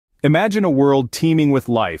Imagine a world teeming with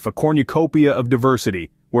life, a cornucopia of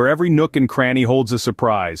diversity, where every nook and cranny holds a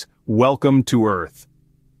surprise. Welcome to Earth.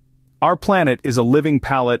 Our planet is a living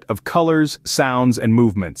palette of colors, sounds, and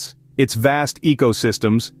movements. Its vast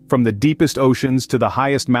ecosystems, from the deepest oceans to the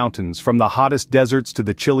highest mountains, from the hottest deserts to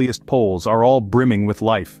the chilliest poles, are all brimming with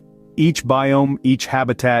life. Each biome, each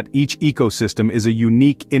habitat, each ecosystem is a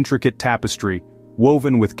unique, intricate tapestry,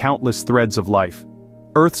 woven with countless threads of life.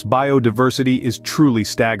 Earth's biodiversity is truly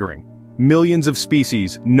staggering. Millions of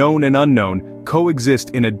species, known and unknown, coexist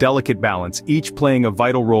in a delicate balance, each playing a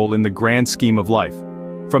vital role in the grand scheme of life.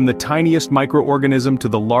 From the tiniest microorganism to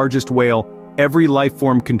the largest whale, every life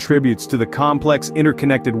form contributes to the complex,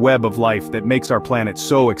 interconnected web of life that makes our planet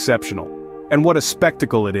so exceptional. And what a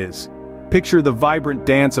spectacle it is! Picture the vibrant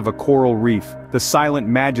dance of a coral reef, the silent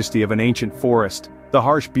majesty of an ancient forest, the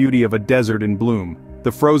harsh beauty of a desert in bloom,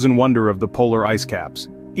 the frozen wonder of the polar ice caps.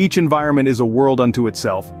 Each environment is a world unto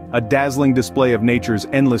itself, a dazzling display of nature's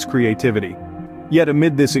endless creativity. Yet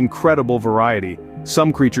amid this incredible variety,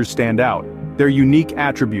 some creatures stand out. Their unique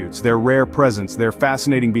attributes, their rare presence, their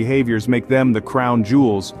fascinating behaviors make them the crown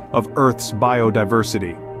jewels of Earth's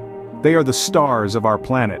biodiversity. They are the stars of our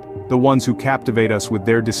planet, the ones who captivate us with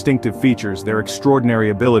their distinctive features, their extraordinary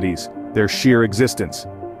abilities, their sheer existence.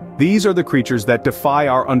 These are the creatures that defy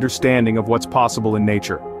our understanding of what's possible in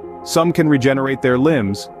nature. Some can regenerate their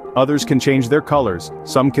limbs, others can change their colors,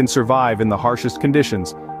 some can survive in the harshest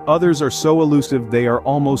conditions, others are so elusive they are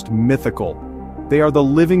almost mythical. They are the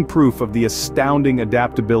living proof of the astounding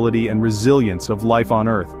adaptability and resilience of life on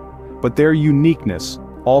Earth. But their uniqueness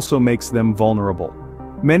also makes them vulnerable.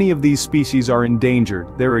 Many of these species are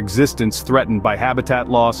endangered, their existence threatened by habitat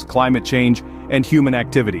loss, climate change, and human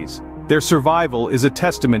activities. Their survival is a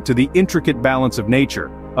testament to the intricate balance of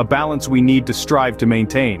nature, a balance we need to strive to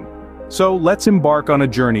maintain. So let's embark on a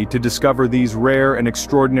journey to discover these rare and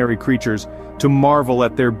extraordinary creatures, to marvel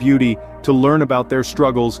at their beauty, to learn about their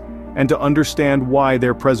struggles, and to understand why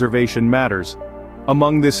their preservation matters.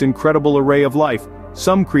 Among this incredible array of life,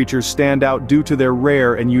 some creatures stand out due to their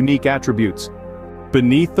rare and unique attributes.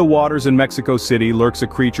 Beneath the waters in Mexico City lurks a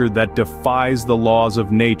creature that defies the laws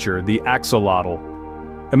of nature, the axolotl.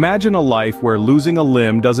 Imagine a life where losing a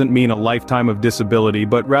limb doesn't mean a lifetime of disability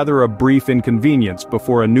but rather a brief inconvenience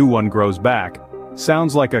before a new one grows back.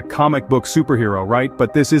 Sounds like a comic book superhero, right?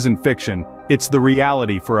 But this isn't fiction. It's the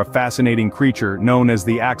reality for a fascinating creature known as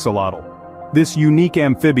the axolotl. This unique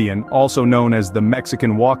amphibian, also known as the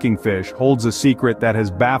Mexican walking fish, holds a secret that has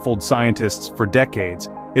baffled scientists for decades.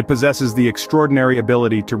 It possesses the extraordinary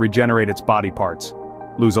ability to regenerate its body parts.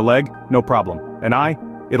 Lose a leg? No problem. An eye?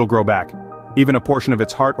 It'll grow back. Even a portion of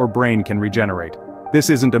its heart or brain can regenerate. This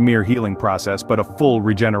isn't a mere healing process but a full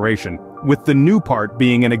regeneration, with the new part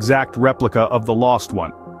being an exact replica of the lost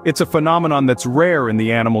one. It's a phenomenon that's rare in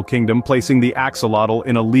the animal kingdom, placing the axolotl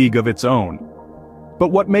in a league of its own. But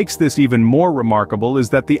what makes this even more remarkable is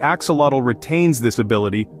that the axolotl retains this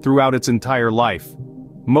ability throughout its entire life.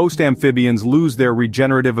 Most amphibians lose their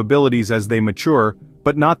regenerative abilities as they mature,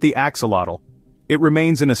 but not the axolotl. It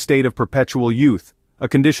remains in a state of perpetual youth, a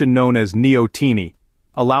condition known as neoteny,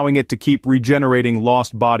 allowing it to keep regenerating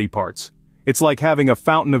lost body parts. It's like having a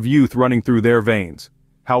fountain of youth running through their veins.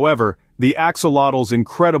 However, the axolotl's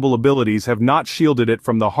incredible abilities have not shielded it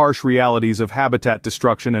from the harsh realities of habitat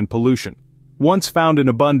destruction and pollution. Once found in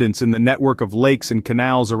abundance in the network of lakes and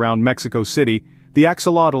canals around Mexico City, the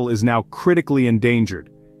axolotl is now critically endangered.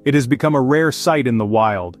 It has become a rare sight in the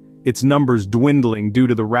wild, its numbers dwindling due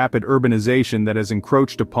to the rapid urbanization that has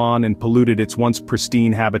encroached upon and polluted its once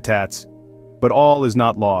pristine habitats. But all is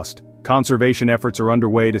not lost. Conservation efforts are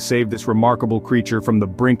underway to save this remarkable creature from the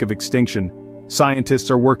brink of extinction.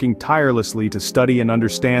 Scientists are working tirelessly to study and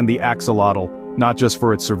understand the axolotl, not just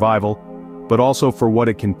for its survival, but also for what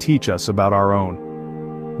it can teach us about our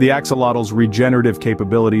own. The axolotl's regenerative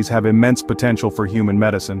capabilities have immense potential for human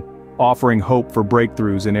medicine, offering hope for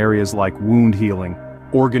breakthroughs in areas like wound healing,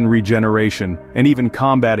 organ regeneration, and even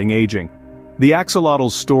combating aging. The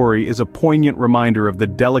axolotl's story is a poignant reminder of the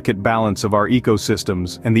delicate balance of our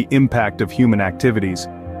ecosystems and the impact of human activities.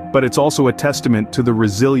 But it's also a testament to the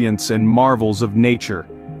resilience and marvels of nature,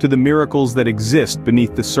 to the miracles that exist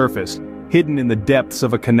beneath the surface, hidden in the depths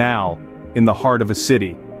of a canal, in the heart of a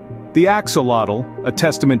city. The axolotl, a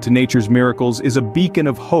testament to nature's miracles, is a beacon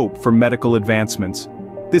of hope for medical advancements.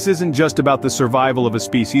 This isn't just about the survival of a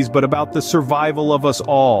species but about the survival of us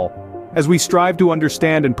all. As we strive to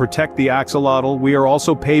understand and protect the axolotl, we are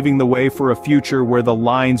also paving the way for a future where the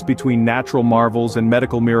lines between natural marvels and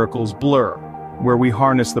medical miracles blur, where we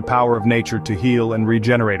harness the power of nature to heal and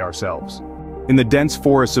regenerate ourselves. In the dense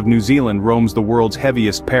forests of New Zealand roams the world's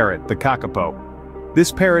heaviest parrot, the Kakapo.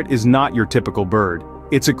 This parrot is not your typical bird.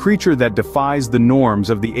 It's a creature that defies the norms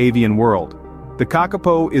of the avian world. The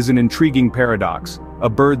kakapo is an intriguing paradox, a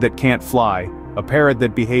bird that can't fly, a parrot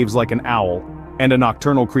that behaves like an owl, and a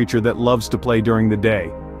nocturnal creature that loves to play during the day.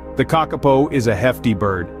 The kakapo is a hefty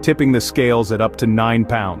bird, tipping the scales at up to 9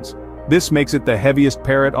 pounds. This makes it the heaviest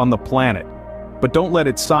parrot on the planet. But don't let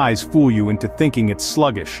its size fool you into thinking it's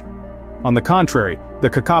sluggish. On the contrary, the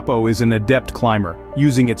kakapo is an adept climber,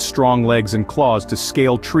 using its strong legs and claws to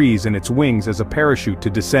scale trees and its wings as a parachute to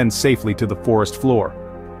descend safely to the forest floor.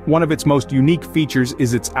 One of its most unique features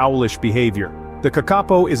is its owlish behavior. The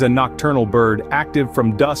kakapo is a nocturnal bird, active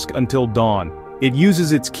from dusk until dawn. It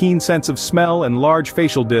uses its keen sense of smell and large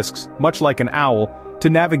facial discs, much like an owl, to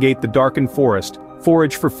navigate the darkened forest,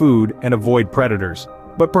 forage for food, and avoid predators.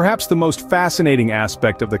 But perhaps the most fascinating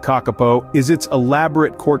aspect of the kakapo is its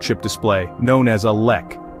elaborate courtship display, known as a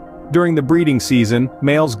lek. During the breeding season,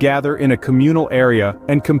 males gather in a communal area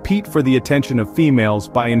and compete for the attention of females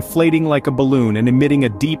by inflating like a balloon and emitting a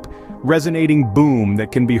deep, resonating boom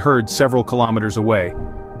that can be heard several kilometers away.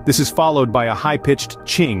 This is followed by a high-pitched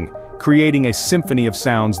ching, creating a symphony of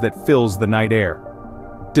sounds that fills the night air.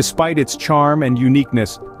 Despite its charm and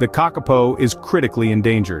uniqueness, the kakapo is critically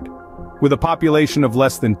endangered. With a population of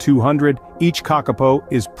less than 200, each kakapo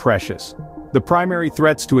is precious. The primary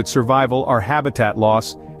threats to its survival are habitat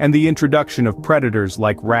loss and the introduction of predators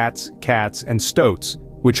like rats, cats, and stoats,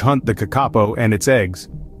 which hunt the kakapo and its eggs.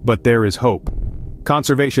 But there is hope.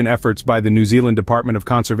 Conservation efforts by the New Zealand Department of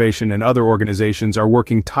Conservation and other organizations are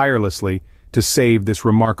working tirelessly to save this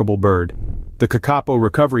remarkable bird. The Kakapo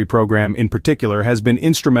Recovery Program in particular has been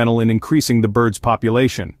instrumental in increasing the bird's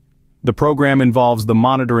population. The program involves the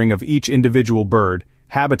monitoring of each individual bird,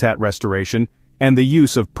 habitat restoration, and the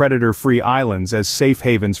use of predator-free islands as safe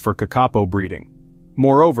havens for kakapo breeding.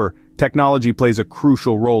 Moreover, technology plays a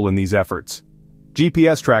crucial role in these efforts.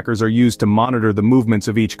 GPS trackers are used to monitor the movements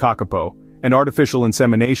of each kakapo, and artificial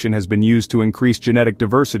insemination has been used to increase genetic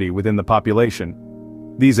diversity within the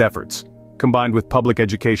population. These efforts, combined with public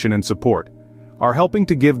education and support, are helping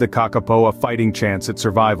to give the kakapo a fighting chance at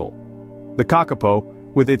survival. The kakapo,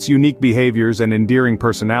 with its unique behaviors and endearing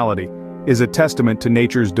personality, is a testament to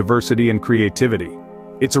nature's diversity and creativity.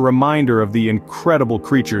 It's a reminder of the incredible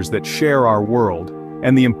creatures that share our world,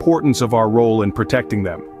 and the importance of our role in protecting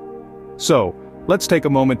them. So, let's take a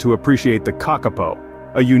moment to appreciate the kakapo,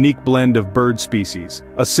 a unique blend of bird species,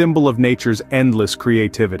 a symbol of nature's endless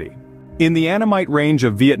creativity. In the Annamite range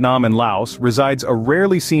of Vietnam and Laos resides a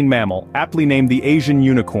rarely seen mammal, aptly named the Asian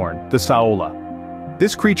unicorn, the Saola.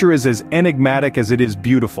 This creature is as enigmatic as it is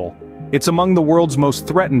beautiful. It's among the world's most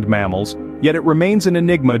threatened mammals, yet it remains an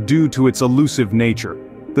enigma due to its elusive nature.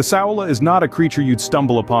 The Saola is not a creature you'd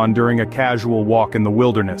stumble upon during a casual walk in the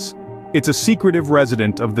wilderness. It's a secretive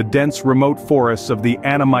resident of the dense remote forests of the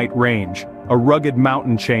Annamite Range, a rugged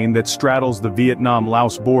mountain chain that straddles the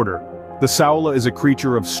Vietnam-Laos border. The Saola is a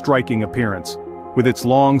creature of striking appearance, with its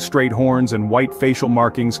long straight horns and white facial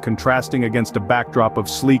markings contrasting against a backdrop of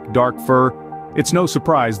sleek dark fur. It's no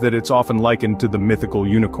surprise that it's often likened to the mythical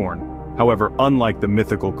unicorn. However, unlike the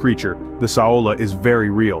mythical creature, the Saola is very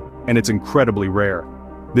real, and it's incredibly rare.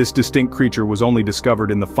 This distinct creature was only discovered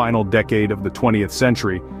in the final decade of the 20th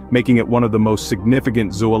century, making it one of the most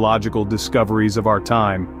significant zoological discoveries of our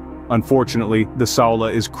time. Unfortunately, the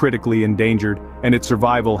Saola is critically endangered, and its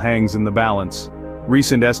survival hangs in the balance.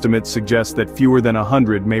 Recent estimates suggest that fewer than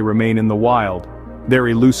 100 may remain in the wild. Their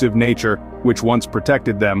elusive nature, which once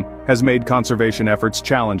protected them, has made conservation efforts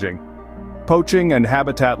challenging. Poaching and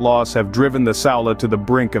habitat loss have driven the Saola to the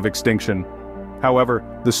brink of extinction. However,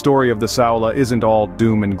 the story of the Saola isn't all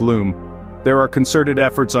doom and gloom. There are concerted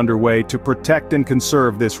efforts underway to protect and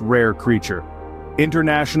conserve this rare creature.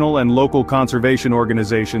 International and local conservation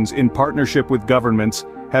organizations, in partnership with governments,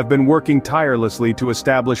 have been working tirelessly to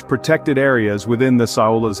establish protected areas within the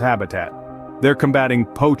Saola's habitat. They're combating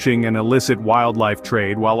poaching and illicit wildlife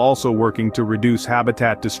trade while also working to reduce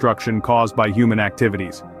habitat destruction caused by human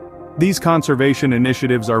activities. These conservation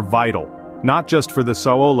initiatives are vital, not just for the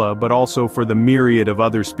Saola but also for the myriad of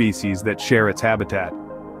other species that share its habitat.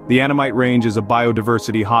 The Annamite Range is a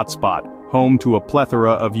biodiversity hotspot, home to a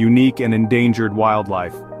plethora of unique and endangered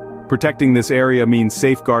wildlife. Protecting this area means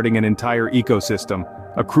safeguarding an entire ecosystem,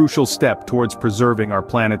 a crucial step towards preserving our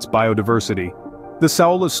planet's biodiversity. The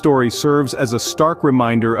Saola's story serves as a stark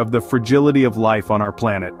reminder of the fragility of life on our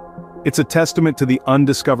planet. It's a testament to the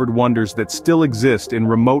undiscovered wonders that still exist in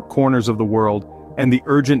remote corners of the world and the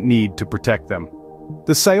urgent need to protect them.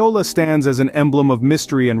 The Saola stands as an emblem of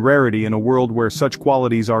mystery and rarity in a world where such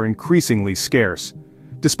qualities are increasingly scarce.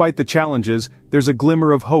 Despite the challenges, there's a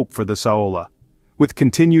glimmer of hope for the Saola. With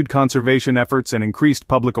continued conservation efforts and increased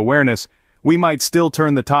public awareness, we might still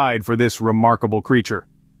turn the tide for this remarkable creature.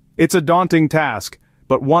 It's a daunting task,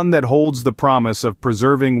 but one that holds the promise of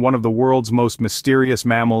preserving one of the world's most mysterious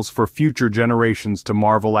mammals for future generations to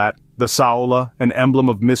marvel at. The Saola, an emblem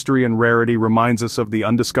of mystery and rarity, reminds us of the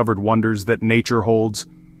undiscovered wonders that nature holds.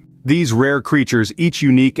 These rare creatures, each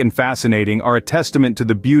unique and fascinating, are a testament to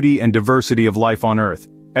the beauty and diversity of life on Earth.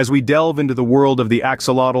 As we delve into the world of the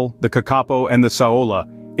Axolotl, the Kakapo, and the Saola,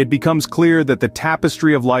 it becomes clear that the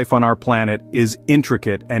tapestry of life on our planet is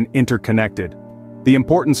intricate and interconnected. The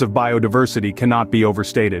importance of biodiversity cannot be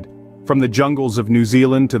overstated. From the jungles of New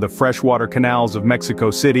Zealand to the freshwater canals of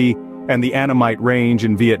Mexico City and the Annamite Range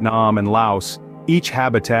in Vietnam and Laos, each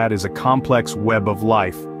habitat is a complex web of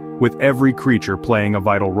life, with every creature playing a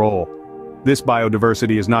vital role. This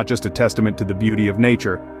biodiversity is not just a testament to the beauty of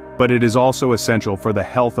nature, but it is also essential for the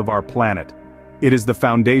health of our planet. It is the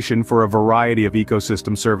foundation for a variety of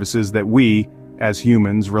ecosystem services that we, as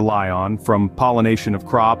humans, rely on, from pollination of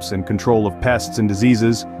crops and control of pests and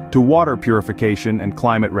diseases, to water purification and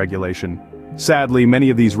climate regulation. Sadly,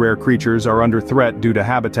 many of these rare creatures are under threat due to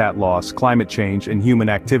habitat loss, climate change, and human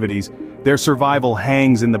activities. Their survival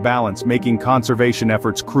hangs in the balance, making conservation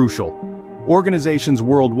efforts crucial. Organizations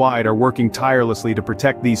worldwide are working tirelessly to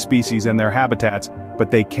protect these species and their habitats, but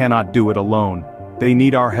they cannot do it alone. They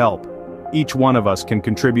need our help. Each one of us can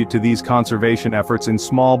contribute to these conservation efforts in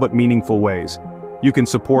small but meaningful ways. You can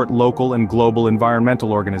support local and global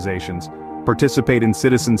environmental organizations, participate in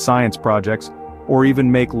citizen science projects, or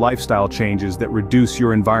even make lifestyle changes that reduce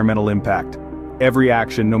your environmental impact. Every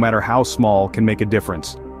action, no matter how small, can make a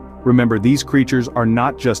difference. Remember, these creatures are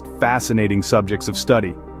not just fascinating subjects of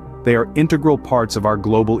study. They are integral parts of our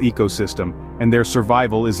global ecosystem, and their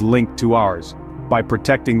survival is linked to ours. By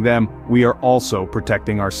protecting them, we are also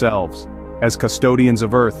protecting ourselves. As custodians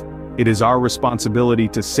of Earth, it is our responsibility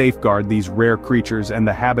to safeguard these rare creatures and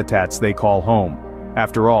the habitats they call home.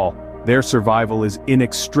 After all, their survival is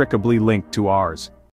inextricably linked to ours.